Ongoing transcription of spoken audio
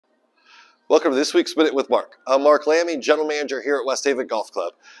Welcome to this week's Minute with Mark. I'm Mark Lammy, General Manager here at West Haven Golf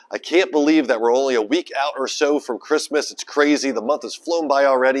Club. I can't believe that we're only a week out or so from Christmas. It's crazy. The month has flown by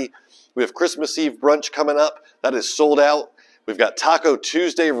already. We have Christmas Eve brunch coming up. That is sold out. We've got Taco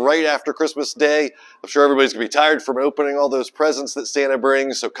Tuesday right after Christmas Day. I'm sure everybody's going to be tired from opening all those presents that Santa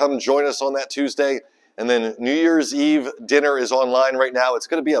brings, so come join us on that Tuesday. And then New Year's Eve dinner is online right now. It's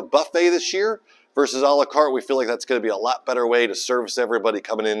going to be a buffet this year versus a la carte. We feel like that's going to be a lot better way to service everybody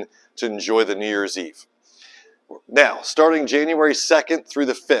coming in to enjoy the New Year's Eve. Now, starting January 2nd through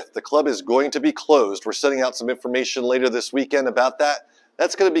the 5th, the club is going to be closed. We're sending out some information later this weekend about that.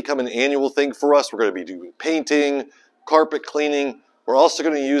 That's going to become an annual thing for us. We're going to be doing painting, carpet cleaning. We're also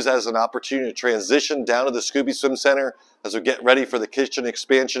going to use as an opportunity to transition down to the Scooby Swim Center as we get ready for the kitchen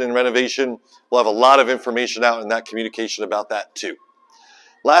expansion and renovation. We'll have a lot of information out in that communication about that too.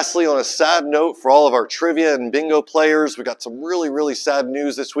 Lastly, on a sad note for all of our trivia and bingo players, we got some really sad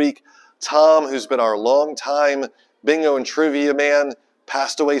news this week. Tom, who's been our longtime bingo and trivia man,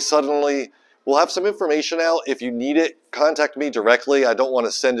 passed away suddenly. We'll have some information out. If you need it, contact me directly. I don't want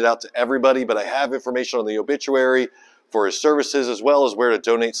to send it out to everybody, but I have information on the obituary for his services as well as where to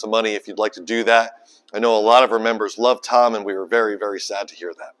donate some money if you'd like to do that. I know a lot of our members love Tom, and we were very sad to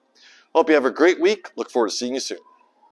hear that. Hope you have a great week. Look forward to seeing you soon.